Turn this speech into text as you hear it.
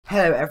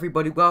Hello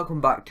everybody,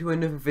 welcome back to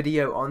another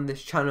video on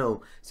this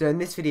channel. So in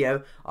this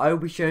video I will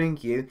be showing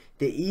you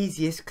the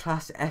easiest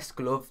Class S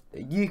glove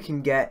that you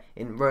can get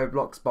in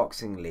Roblox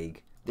Boxing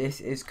League. This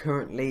is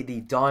currently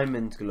the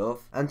Diamond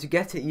glove, and to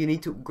get it you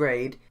need to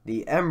upgrade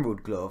the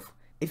Emerald glove.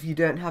 If you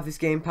don't have this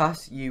game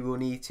pass, you will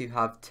need to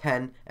have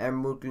 10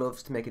 emerald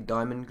gloves to make a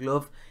diamond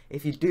glove.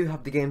 If you do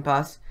have the game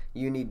pass,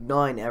 you need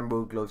 9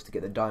 emerald gloves to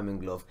get the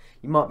diamond glove.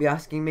 You might be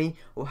asking me,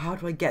 well, how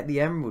do I get the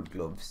emerald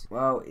gloves?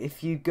 Well,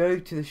 if you go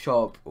to the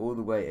shop all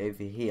the way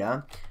over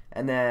here,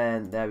 and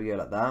then there we go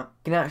like that,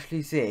 you can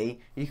actually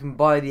see you can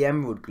buy the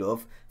emerald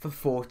glove for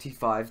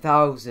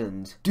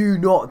 45,000. Do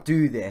not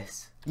do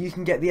this. You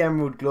can get the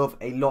emerald glove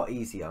a lot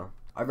easier.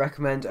 I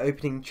recommend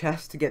opening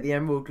chests to get the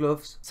emerald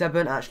gloves.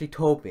 Seven actually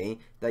told me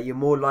that you're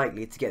more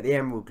likely to get the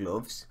emerald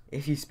gloves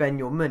if you spend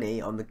your money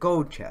on the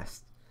gold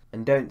chest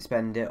and don't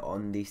spend it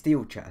on the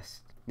steel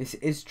chest. This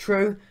is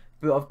true,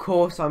 but of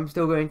course I'm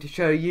still going to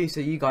show you so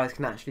you guys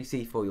can actually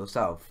see for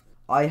yourself.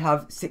 I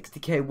have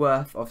 60k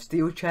worth of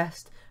steel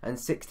chest and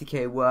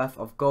 60k worth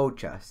of gold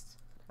chests.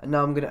 And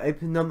now I'm going to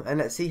open them and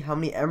let's see how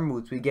many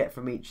emeralds we get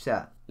from each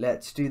set.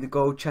 Let's do the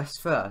gold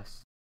chest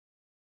first.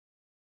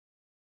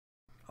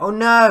 Oh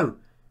no!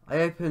 I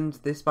opened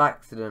this by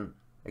accident.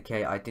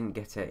 Okay, I didn't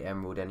get an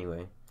emerald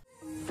anyway.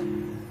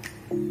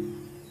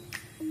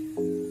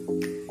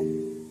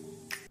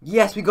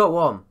 Yes, we got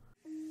one!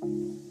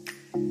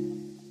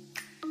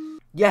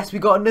 Yes, we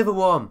got another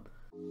one!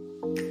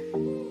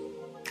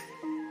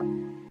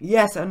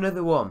 Yes,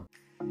 another one!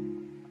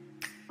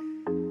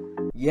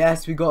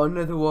 Yes, we got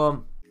another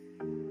one!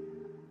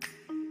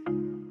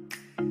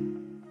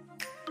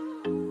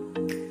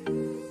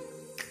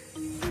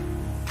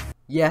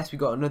 Yes, we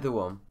got another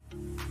one.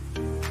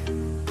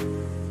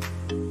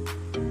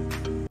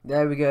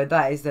 There we go,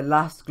 that is the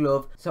last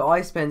glove. So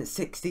I spent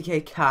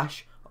 60k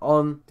cash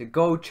on the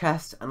gold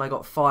chest and I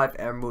got 5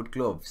 emerald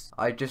gloves.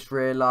 I just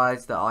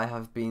realised that I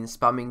have been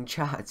spamming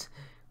chat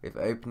with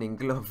opening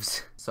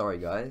gloves. Sorry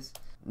guys.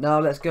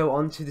 Now let's go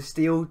on to the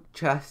steel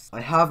chest.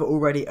 I have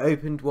already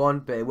opened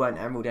one, but it weren't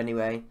emerald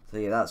anyway. So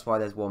yeah, that's why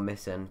there's one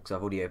missing, because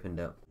I've already opened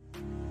it.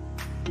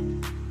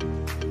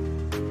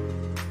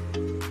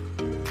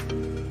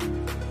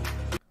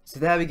 So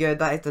there we go,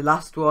 that is the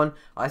last one.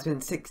 I spent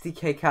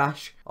 60k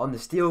cash on the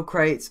steel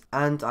crates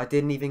and I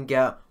didn't even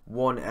get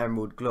one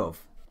emerald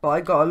glove. But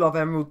I got a lot of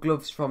emerald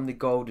gloves from the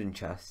golden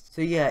chest.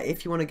 So yeah,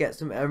 if you want to get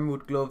some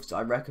emerald gloves,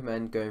 I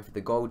recommend going for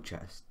the gold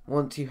chest.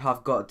 Once you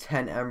have got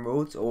 10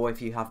 emeralds, or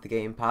if you have the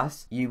game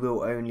pass, you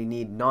will only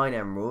need 9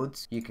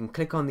 emeralds. You can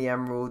click on the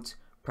emeralds,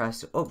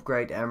 press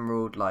upgrade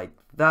emerald like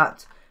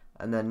that,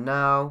 and then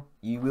now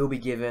you will be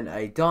given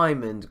a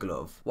diamond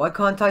glove. Why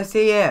can't I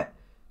see it?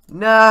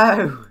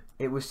 No!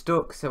 It was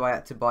stuck, so I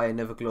had to buy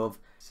another glove.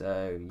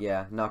 So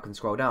yeah, now I can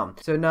scroll down.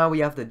 So now we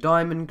have the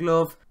diamond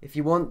glove. If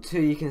you want to,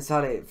 you can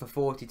sell it for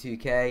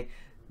 42k.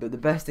 But the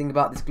best thing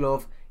about this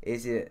glove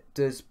is it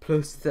does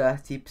plus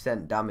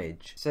 30%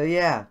 damage. So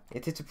yeah,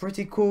 it is a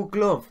pretty cool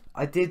glove.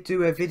 I did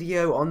do a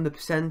video on the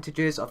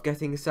percentages of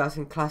getting a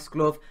certain class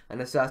glove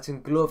and a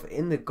certain glove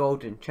in the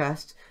golden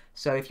chest.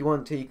 So if you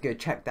want to, you can go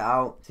check that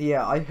out. So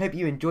yeah, I hope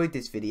you enjoyed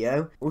this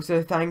video.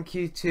 Also thank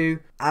you to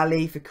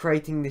Ali for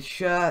creating this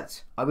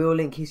shirt. I will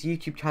link his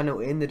YouTube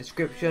channel in the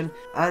description,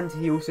 and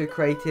he also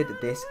created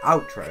this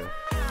outro.